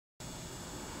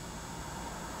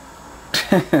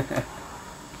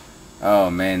Oh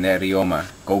man, that Ryoma.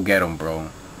 Go get him, bro.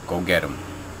 Go get him.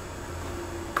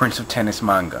 Prince of Tennis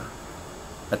manga.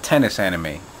 A tennis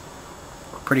anime.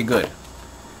 Pretty good.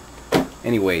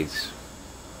 Anyways,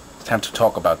 it's time to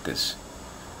talk about this.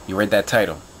 You read that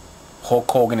title. Hulk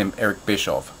Hogan and Eric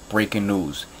Bischoff. Breaking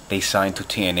news. They signed to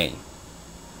TNA.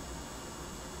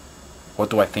 What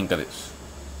do I think of this?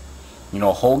 You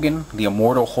know, Hogan, the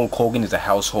immortal Hulk Hogan, is a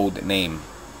household name.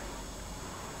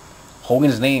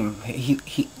 Hogan's name,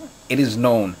 it is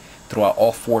known throughout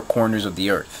all four corners of the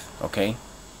earth. Okay,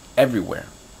 everywhere.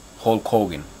 Hulk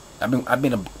Hogan. I've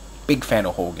been a big fan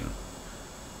of Hogan,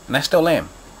 and I still am.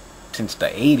 Since the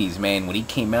 80s, man, when he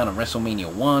came out on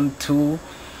WrestleMania 1, 2,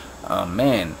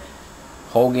 man,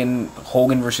 Hogan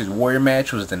versus Warrior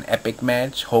match was an epic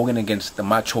match. Hogan against the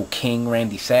Macho King,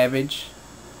 Randy Savage.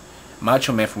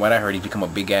 Macho Man, from what I heard, he's become a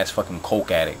big ass fucking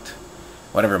coke addict.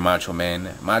 Whatever, Macho Man,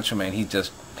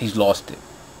 he's lost it.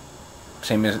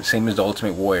 Same as the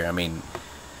Ultimate Warrior. I mean,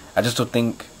 I just don't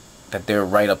think that they're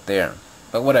right up there.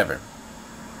 But whatever.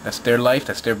 That's their life.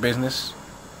 That's their business.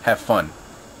 Have fun.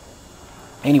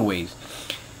 Anyways,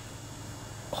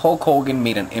 Hulk Hogan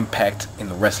made an impact in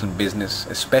the wrestling business,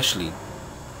 especially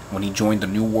when he joined the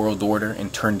New World Order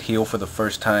and turned heel for the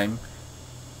first time.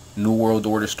 New World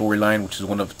Order storyline, which is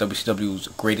one of WCW's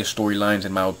greatest storylines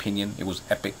in my opinion. It was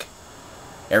epic.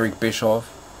 Eric Bischoff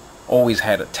always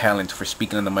had a talent for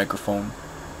speaking on the microphone,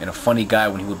 and a funny guy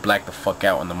when he would black the fuck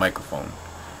out on the microphone.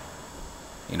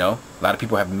 You know, a lot of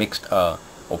people have mixed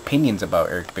opinions about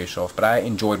Eric Bischoff, but I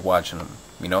enjoyed watching him.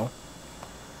 You know,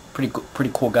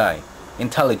 pretty cool guy,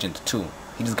 intelligent too.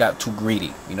 He just got too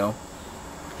greedy. You know,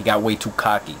 he got way too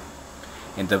cocky,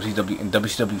 and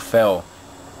WCW fell.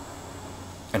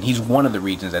 And he's one of the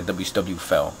reasons that WCW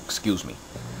fell. Excuse me.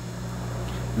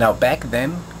 Now back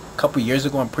then, a couple years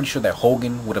ago, I'm pretty sure that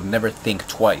Hogan would have never think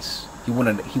twice. He would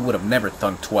have never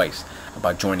thunk twice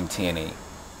about joining TNA.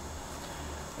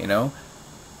 You know,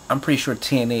 I'm pretty sure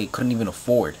TNA couldn't even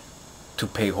afford to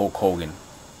pay Hulk Hogan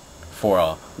for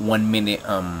a 1 minute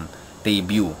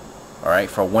debut. All right,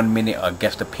 for a 1 minute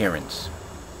guest appearance.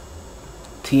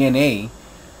 TNA.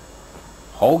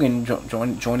 Hogan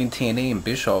joining TNA and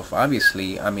Bischoff,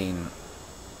 obviously, I mean,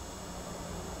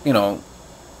 you know,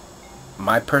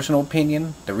 my personal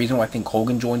opinion, the reason why I think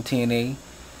Hogan joined TNA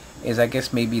is, I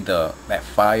guess, maybe that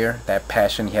fire, that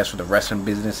passion he has for the wrestling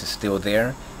business is still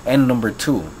there. And number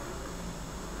two,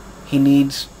 he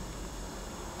needs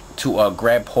to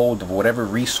grab hold of whatever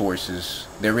resources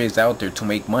there is out there to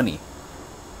make money.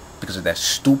 Because of that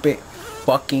stupid,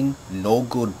 fucking, no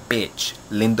good bitch,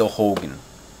 Linda Hogan.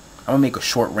 I'm gonna make a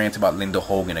short rant about Linda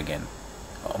Hogan again.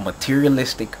 A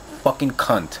materialistic fucking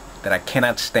cunt that I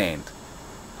cannot stand.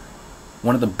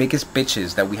 One of the biggest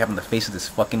bitches that we have on the face of this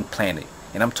fucking planet.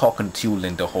 And I'm talking to you,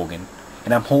 Linda Hogan.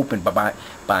 And I'm hoping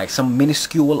by some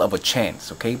minuscule of a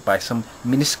chance, okay? By some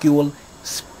minuscule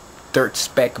dirt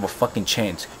speck of a fucking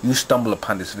chance, you stumble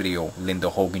upon this video,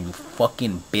 Linda Hogan, you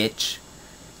fucking bitch.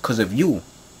 Because of you,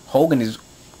 Hogan is,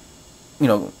 you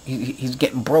know, he's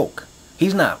getting broke.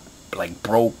 He's not like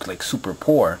broke, like super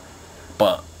poor,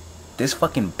 but this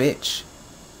fucking bitch,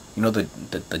 you know,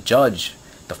 the judge,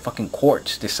 the fucking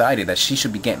courts decided that she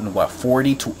should be getting what,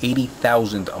 40 to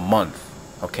 80,000 a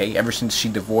month, okay, ever since she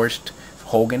divorced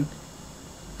Hogan,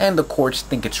 and the courts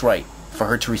think it's right for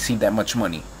her to receive that much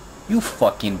money. You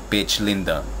fucking bitch,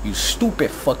 Linda, you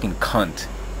stupid fucking cunt.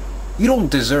 You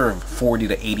don't deserve 40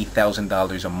 to 80,000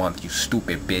 dollars a month, you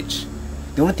stupid bitch.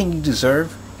 The only thing you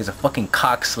deserve is a fucking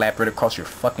cock slap right across your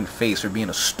fucking face for being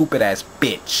a stupid ass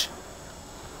bitch.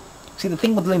 See, the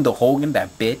thing with Linda Hogan,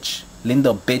 that bitch,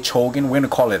 Linda bitch Hogan, we're gonna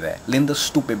call her that, Linda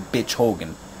stupid bitch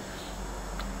Hogan.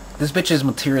 This bitch is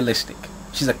materialistic.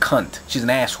 She's a cunt. She's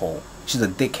an asshole. She's a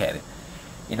dickhead.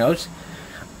 You know,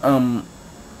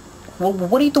 well,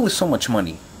 what do you do with so much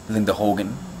money, Linda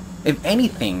Hogan? If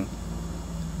anything,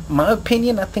 my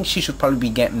opinion, I think she should probably be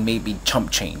getting maybe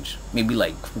chump change, maybe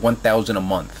like 1,000 a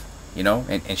month. You know,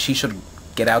 and she should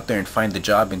get out there and find a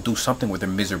job and do something with her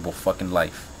miserable fucking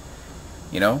life.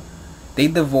 You know, they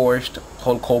divorced,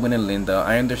 Hulk Hogan and Linda.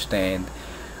 I understand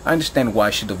why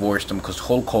she divorced him, because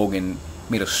Hulk Hogan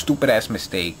made a stupid ass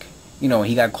mistake. You know,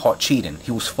 he got caught cheating.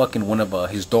 He was fucking one of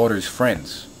his daughter's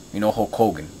friends. You know, Hulk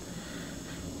Hogan.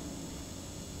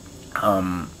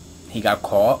 He got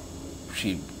caught.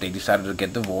 They decided to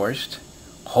get divorced.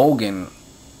 Hogan,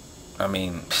 I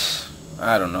mean,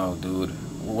 I don't know, dude.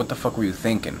 What the fuck were you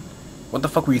thinking? What the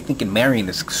fuck were you thinking marrying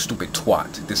this stupid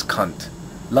twat, this cunt?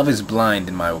 Love is blind,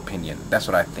 in my opinion. That's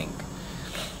what I think.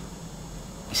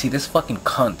 You see, this fucking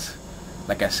cunt,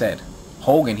 like I said,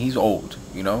 Hogan, he's old,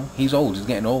 you know? He's old. He's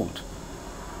getting old.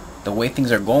 The way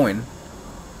things are going,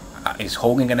 Is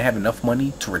Hogan gonna have enough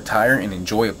money to retire and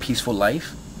enjoy a peaceful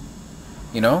life?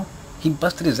 You know? He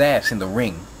busted his ass in the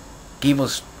ring. Gave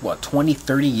us, what, 20,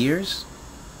 30 years?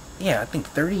 Yeah, I think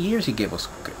 30 years he gave us.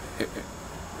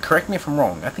 Correct me if I'm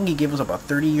wrong. I think he gave us about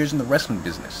 30 years in the wrestling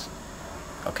business.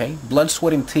 Okay? Blood,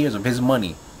 sweat, and tears of his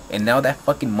money. And now that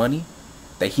fucking money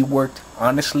that he worked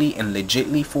honestly and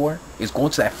legitly for is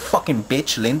going to that fucking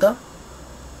bitch, Linda?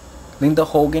 Linda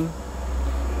Hogan.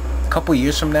 A couple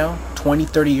years from now, 20,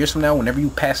 30 years from now, whenever you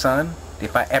pass on,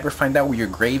 if I ever find out where your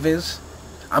grave is,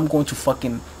 I'm going to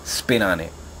fucking spit on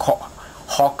it.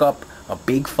 Hawk up a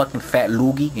big fucking fat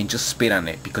loogie and just spit on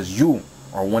it, because you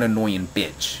are one annoying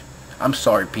bitch. I'm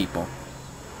sorry, people.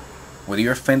 Whether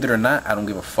you're offended or not, I don't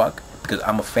give a fuck, because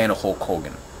I'm a fan of Hulk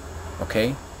Hogan.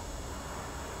 Okay?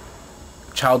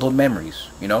 Childhood memories,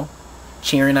 you know?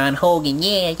 Cheering on Hogan.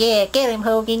 Yeah, get him,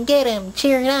 Hogan, get him.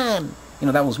 Cheering on. You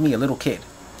know, that was me, a little kid.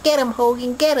 Get him,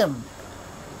 Hogan, get him.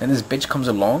 Then this bitch comes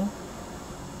along.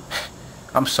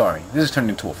 I'm sorry. This has turned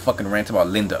into a fucking rant about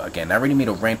Linda again. I already made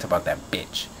a rant about that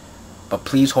bitch. But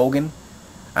please, Hogan,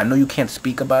 I know you can't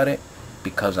speak about it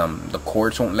because the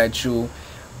courts won't let you.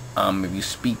 If you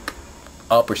speak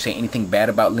up or say anything bad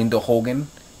about Linda Hogan,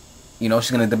 you know,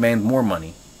 she's going to demand more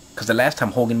money. Because the last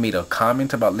time Hogan made a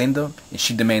comment about Linda, and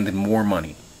she demanded more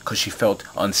money because she felt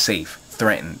unsafe,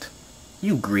 threatened.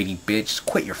 You greedy bitch.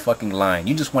 Quit your fucking lying.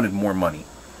 You just wanted more money.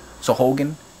 So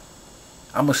Hogan,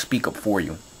 I'm going to speak up for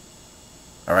you.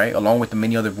 Alright? Along with the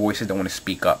many other voices that want to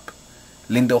speak up.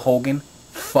 Linda Hogan,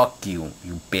 fuck you,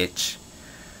 you bitch.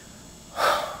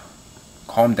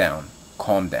 Calm down.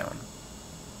 Calm down.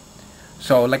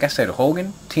 So, like I said,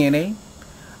 Hogan, TNA,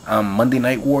 Monday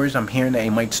Night Wars, I'm hearing that he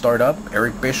might start up.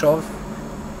 Eric Bischoff.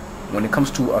 When it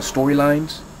comes to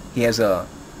storylines, he has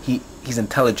he's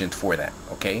intelligent for that,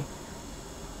 okay?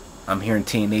 I'm hearing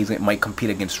TNA might compete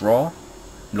against Raw.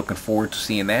 I'm looking forward to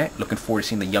seeing that. Looking forward to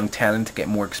seeing the young talent get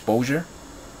more exposure.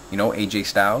 You know, AJ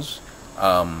Styles.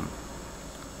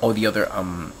 All the other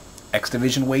X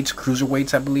Division weights,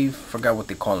 cruiserweights, I believe. Forgot what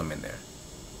they call them in there.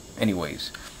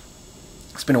 Anyways,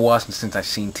 it's been a while since I've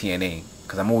seen TNA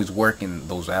because I'm always working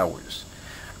those hours.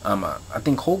 I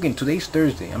think Hogan, today's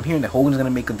Thursday. I'm hearing that Hogan's gonna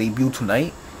make a debut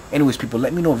tonight. Anyways, people,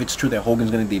 let me know if it's true that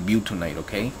Hogan's gonna debut tonight,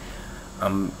 okay?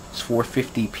 It's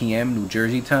 4:50 p.m. New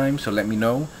Jersey time, so let me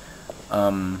know.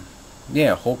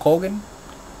 Yeah, Hulk Hogan.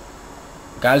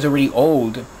 Guy's already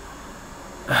old.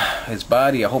 His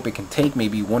body, I hope it can take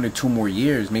maybe 1 or 2 more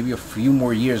years, maybe a few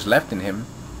more years left in him.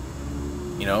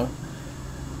 You know,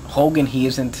 Hogan, he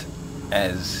isn't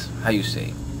as, how you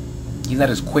say, he's not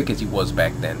as quick as he was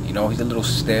back then. You know, he's a little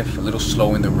stiff, a little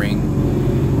slow in the ring.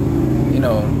 You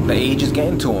know, the age is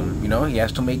getting to him. You know, he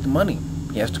has to make the money.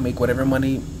 He has to make whatever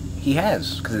money he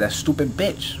has because of that stupid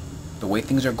bitch. The way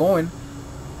things are going,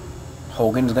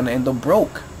 Hogan's gonna end up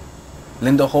broke.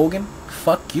 Linda Hogan,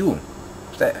 fuck you.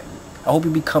 I hope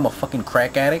you become a fucking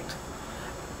crack addict.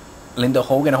 Linda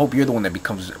Hogan, I hope you're the one that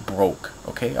becomes broke,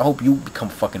 okay? I hope you become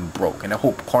fucking broke, and I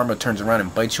hope karma turns around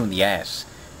and bites you in the ass.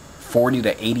 $40,000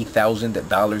 to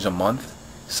 $80,000 a month,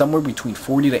 somewhere between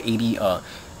 40 to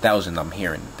 80,000. I'm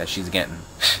hearing that she's getting.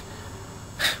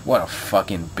 What a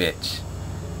fucking bitch!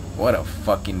 What a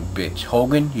fucking bitch!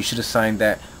 Hogan, you should have signed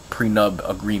that prenup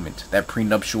agreement, that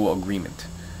prenuptial agreement.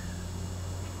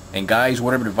 And guys,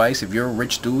 whatever advice, if you're a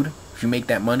rich dude, if you make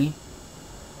that money,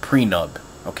 prenup,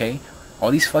 okay? All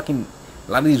these fucking,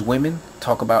 a lot of these women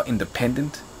talk about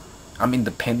independent. I'm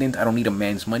independent. I don't need a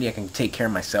man's money. I can take care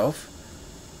of myself.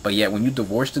 But yet, when you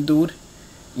divorce the dude,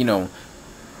 you know,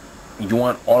 you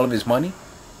want all of his money.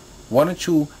 Why don't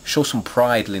you show some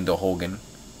pride, Linda Hogan?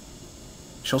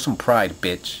 Show some pride,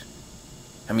 bitch.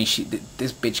 I mean,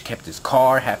 this bitch kept his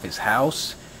car, half his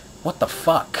house. What the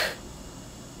fuck?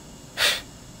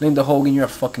 Linda Hogan, you're a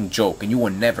fucking joke, and you will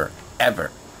never,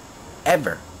 ever,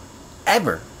 ever,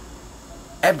 ever,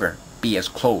 ever be as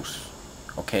close,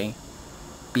 okay?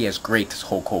 Be as great as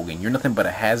Hulk Hogan. You're nothing but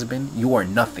a has-been. You are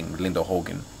nothing, Linda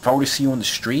Hogan. If I were to see you on the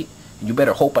street, and you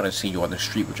better hope I don't see you on the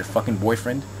street with your fucking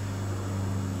boyfriend,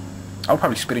 I would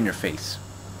probably spit in your face.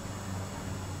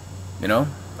 You know?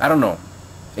 I don't know.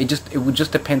 It would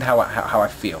just depend how I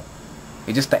feel.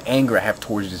 It's just the anger I have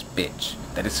towards this bitch.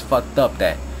 That it's fucked up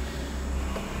that,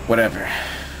 whatever.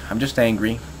 I'm just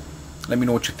angry. Let me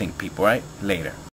know what you think, people, right? Later.